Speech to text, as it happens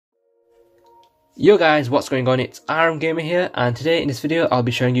Yo guys, what's going on? It's Gamer here, and today in this video I'll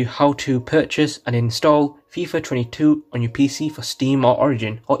be showing you how to purchase and install FIFA 22 on your PC for Steam or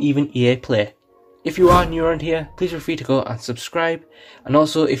Origin or even EA Play. If you are new around here, please feel free to go and subscribe, and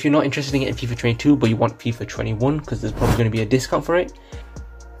also if you're not interested in getting FIFA 22 but you want FIFA 21 because there's probably going to be a discount for it,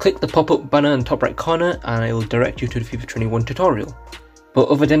 click the pop-up banner in the top right corner and it will direct you to the FIFA 21 tutorial. But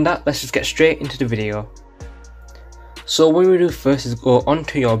other than that, let's just get straight into the video. So what we do first is go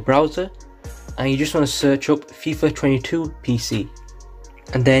onto your browser and you just want to search up FIFA 22 PC,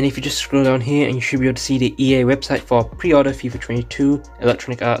 and then if you just scroll down here and you should be able to see the EA website for pre-order FIFA 22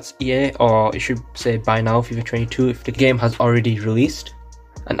 Electronic Arts EA, or it should say buy now FIFA 22 if the game has already released.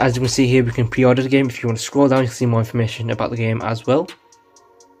 And as you can see here, we can pre-order the game. If you want to scroll down, you'll see more information about the game as well.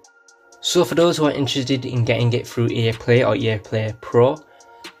 So for those who are interested in getting it through EA Play or EA Play Pro,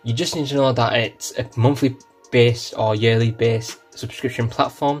 you just need to know that it's a monthly based or yearly based subscription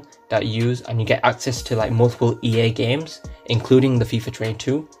platform that you use, and you get access to like multiple EA games including the FIFA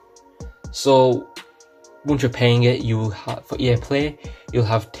 22. So once you're paying it, you will have, for EA Play, you'll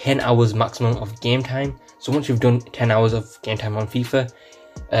have 10 hours maximum of game time. So once you've done 10 hours of game time on FIFA,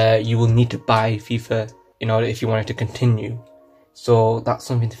 you will need to buy FIFA in order if you wanted to continue. So that's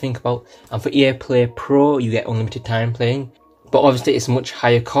something to think about. And for EA Play Pro, you get unlimited time playing, but obviously it's much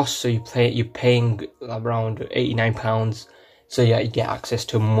higher cost, so you're paying around £89. So yeah, you get access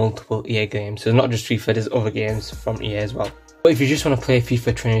to multiple EA games. So not just FIFA, there's other games from EA as well. But if you just want to play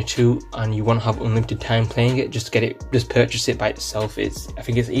FIFA 22 and you want to have unlimited time playing it, just purchase it by itself. I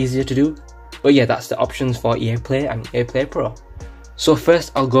think it's easier to do. But yeah, that's the options for EA Play and EA Play Pro. So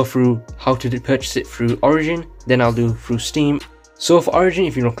first I'll go through how to purchase it through Origin, then I'll do through Steam. So for Origin,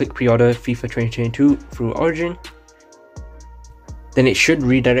 if you want to click pre-order FIFA 2022 through Origin, then it should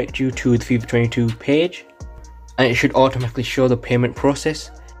redirect you to the FIFA 22 page, and it should automatically show the payment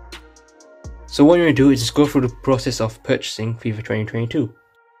process. So what you're going to do is just go through the process of purchasing FIFA 2022.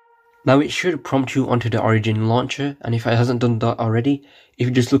 Now it should prompt you onto the Origin launcher, and if it hasn't done that already, if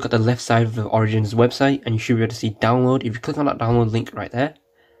you just look at the left side of the Origin's website, and you should be able to see download. If you click on that download link right there,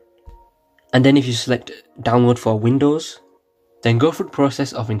 and then if you select download for Windows, then go through the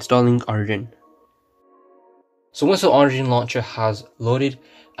process of installing Origin. So once the Origin launcher has loaded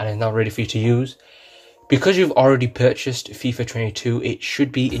and is now ready for you to use, because you've already purchased FIFA 22, it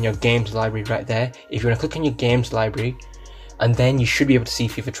should be in your games library right there. If you want to click on your games library, and then you should be able to see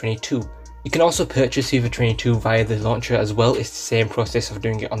FIFA 22. You can also purchase FIFA 22 via the launcher as well. It's the same process of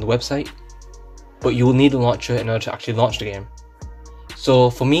doing it on the website, but you will need a launcher in order to actually launch the game. So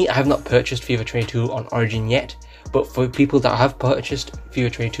for me, I have not purchased FIFA 22 on Origin yet, but for people that have purchased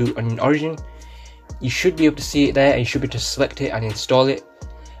FIFA 22 on Origin, you should be able to see it there, and you should be able to select it and install it.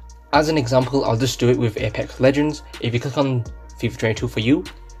 As an example, I'll just do it with Apex Legends. If you click on FIFA 22 for you,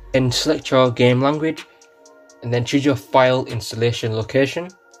 then select your game language, and then choose your file installation location,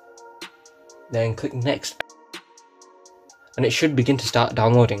 then click next, and it should begin to start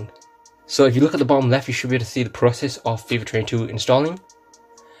downloading. So if you look at the bottom left, you should be able to see the process of FIFA 22 installing.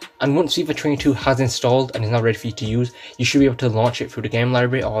 And once FIFA 22 has installed and is now ready for you to use, you should be able to launch it through the game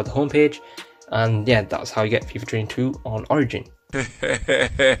library or the homepage. And yeah, that's how you get FIFA 22 on Origin.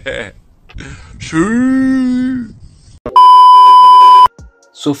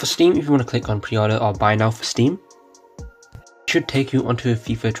 So for Steam, if you want to click on pre-order or buy now for Steam, it should take you onto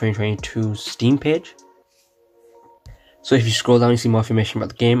FIFA 2022 Steam page. So if you scroll down, you see more information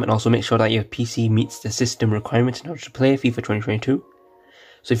about the game, and also make sure that your PC meets the system requirements in order to play FIFA 2022.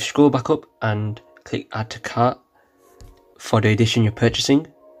 So if you scroll back up and click add to cart for the edition you're purchasing,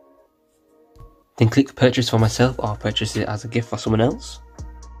 then click purchase for myself or purchase it as a gift for someone else.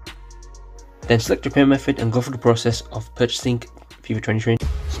 Then select your payment method and go through the process of purchasing FIFA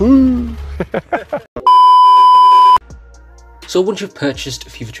 2022. So once you've purchased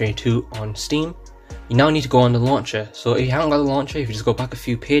FIFA 22 on Steam, you now need to go on the launcher. So if you haven't got the launcher, if you just go back a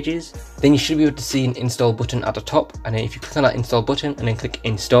few pages, then you should be able to see an install button at the top, and then if you click on that install button and then click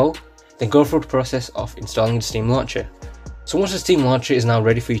install, then go through the process of installing the Steam launcher. So once the Steam launcher is now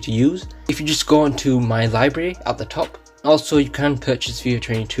ready for you to use, if you just go onto my library at the top, also you can purchase FIFA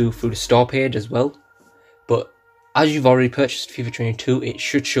 22 through the store page as well, but as you've already purchased FIFA 22, it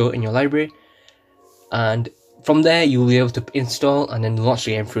should show in your library, and from there you will be able to install and then launch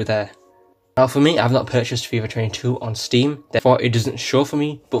the game through there. Now for me, I've not purchased FIFA 22 on Steam, therefore it doesn't show for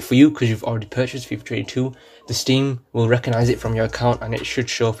me, but for you, because you've already purchased FIFA 22, the Steam will recognise it from your account and it should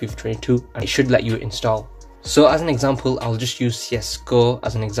show FIFA 22 and it should let you install. So as an example, I'll just use CSGO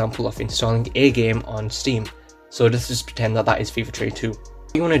as an example of installing a game on Steam. So let's just pretend that that is FIFA 22.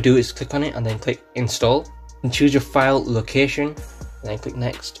 What you want to do is click on it and then click install, and choose your file location, and then click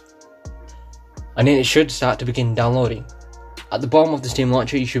next. and then it should start to begin downloading. At the bottom of the Steam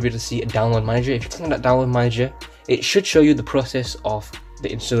launcher you should be able to see a download manager. If you click on that download manager, it should show you the process of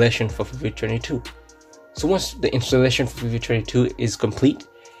the installation for FIFA 22. So once the installation for FIFA 22 is complete,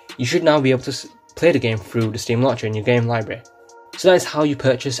 you should now be able to play the game through the Steam launcher in your game library. So that is how you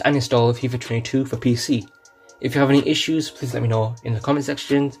purchase and install FIFA 22 for PC. If you have any issues, please let me know in the comment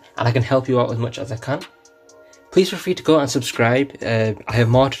section and I can help you out as much as I can. Please feel free to go and subscribe. I have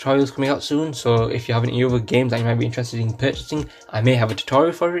more tutorials coming out soon, so if you have any other games that you might be interested in purchasing, I may have a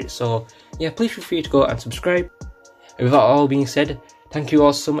tutorial for it. So yeah, please feel free to go and subscribe. And with that all being said, thank you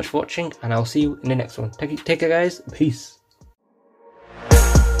all so much for watching, and I'll see you in the next one. Take care guys, peace.